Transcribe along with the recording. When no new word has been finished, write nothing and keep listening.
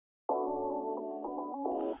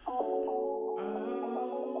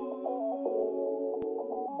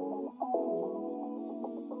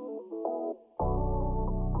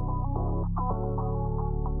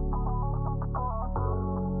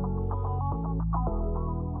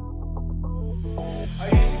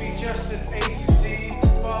just an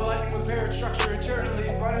A.I.S.E.s, ball lightning with parent structure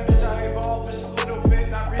eternally, running as I evolve just a little bit,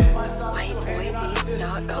 not realized I'm still hanging on to this.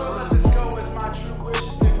 So let this go as my true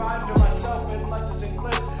wishes divine to myself and let this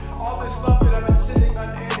enlist all this love that I've been sitting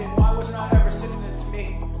unending. Why wasn't I ever sitting it to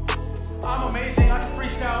me? I'm amazing, I can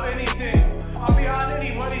freestyle anything. I'm beyond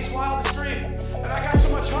anybody's wildest dream. And I got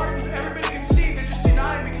so much heart and everybody can see, they're just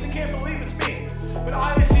denying because they can't believe it's me. But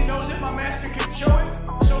A.I.S.E. knows it, my master can show it.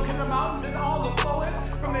 So can the mountains and all the flowing.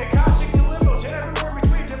 From the Akashic to limbo to everywhere in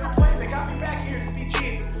between, to every plane. They got me back here to be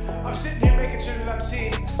cheap. I'm sitting here making sure that I'm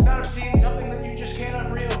seen. Not obscene, something that you just can't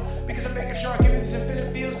unreal. Because I'm making sure I give you these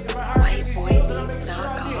infinite feels. Because my heart gives these deals and I'm making sure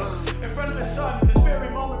I kneel in front of the sun at this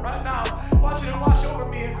very moment right now. Watching it wash over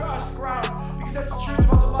me across the ground. Because that's the truth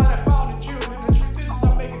about the light I found in June. And the truth is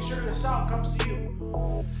I'm making sure the sound comes to you.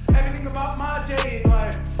 Everything about my day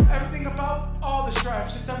life, everything about all the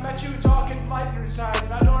strife. Since I met you, it's all getting lighter inside.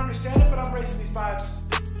 And I don't understand it, but I'm raising these vibes.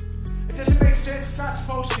 It doesn't make sense, it's not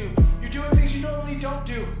supposed to. You're doing things you normally don't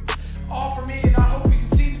do. All for me, and I hope you can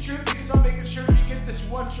see the truth, because I'm making sure you get this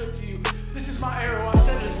one trick to you. This is my arrow, I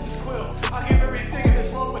said this quill. I'll give everything in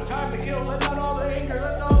this moment time to kill. Let out all the anger,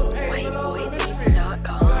 let out all the pain, let all the mystery that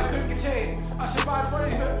I couldn't contain. I survived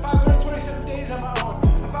 527 days on my own.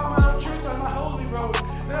 I found my own truth on my holy road.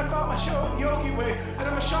 Then I found my yogi way, and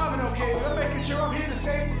I'm a shaman, okay? But I'm making sure I'm here to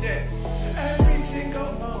save the day. Every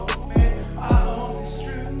single moment, I own this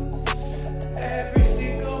truth. Every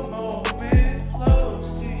single moment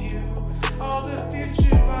flows to you. All the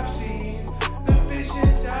future I've seen, the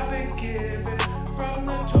visions I've been given, from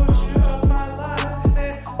the torture of my life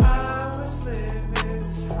that I was living.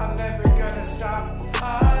 I'm never gonna stop,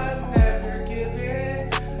 I'm never giving.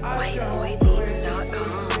 I don't quit.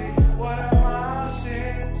 What are my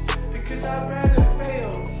sins? Because I'd rather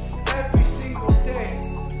fail every single day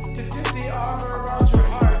to dip the armor around your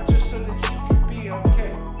heart just so that you can be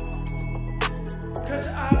okay. Cause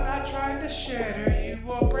I'm not trying to shatter you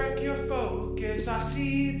or break your focus. I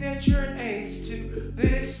see that you're an ace too.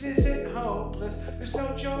 This isn't hopeless. There's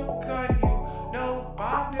no joke on you, no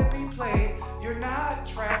bomb to be played. You're not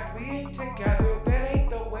trapped, we ain't together. That ain't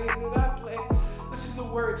the way that I play. Listen to the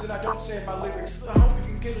words that I don't say in my lyrics. I hope you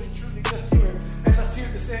can get it truly just hear it. As I sear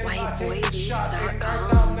this end, I take the shot, right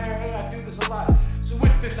down there, and I do this a lot. So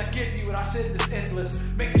with this I give you, and I said this endless,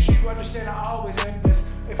 making sure you understand I always end this.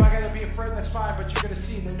 If I gotta be a friend, that's fine, but you're gonna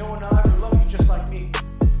see that no one will ever love you just like me.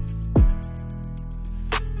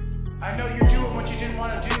 I know you're doing what you didn't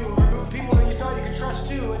want to do, remove people that you thought you could trust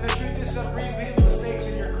too, and the truth is I'm revealing the mistakes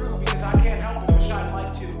in your crew, because I can't help it but shine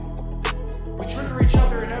light too. We trigger each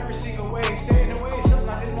other in every single way, staying away is something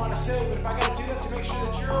I didn't want to say, but if I gotta do that to make sure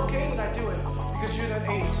that you're okay, then I do it, because you're that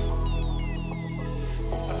ace.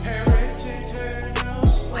 Apparent eternal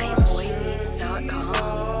WhiteBoyBeats.com.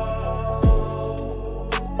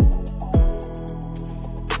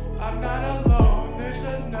 I'm not alone, there's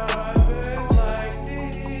another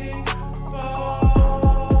lightning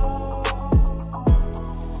bolt.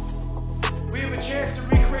 We have a chance to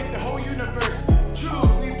recreate the whole universe. True,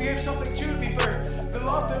 we gave something to be birthed. The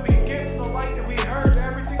love that we can get from the light that we heard,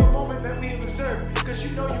 every single moment that we have observed. Because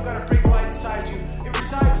you know you gotta bring light inside you. It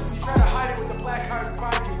resides and you try to hide it with the black heart and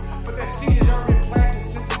find you. But that seed has already been planted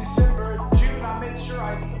since December. In June, I made sure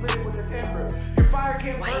I lit it with an ember. Your fire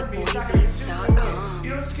can't burn me, it's not gonna consume me.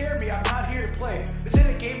 You don't scare me, I'm not here to play. This ain't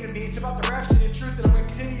a game to me, it's about the rhapsody of truth that I'm gonna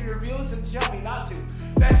continue to reveal this and tell me not to.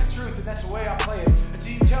 That's the truth and that's the way I play it.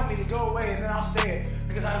 Until you tell me to go away and then I'll stay it.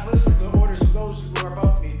 Because I've listened to the orders of those who are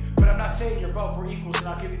above me. But I'm not saying you're above, we're equals and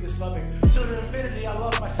I'll give you this loving. Till to infinity I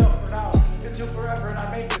love myself for now. Until forever and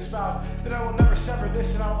I make this vow that I will never sever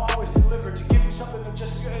this and I will always deliver to give you something that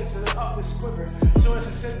just is of this quiver. So as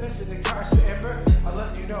I said this in the cars to ember, I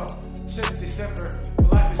let you know since December, my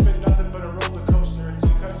life has been nothing but a roller coaster. It's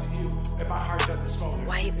because of you and my heart doesn't smolder.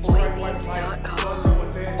 WhiteBoyBeats.com.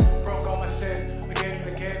 Within, broke all my sin again and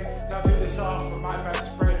again. Now do this all for my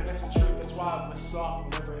best friend, and it's the truth. That's why this song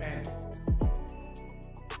will never end.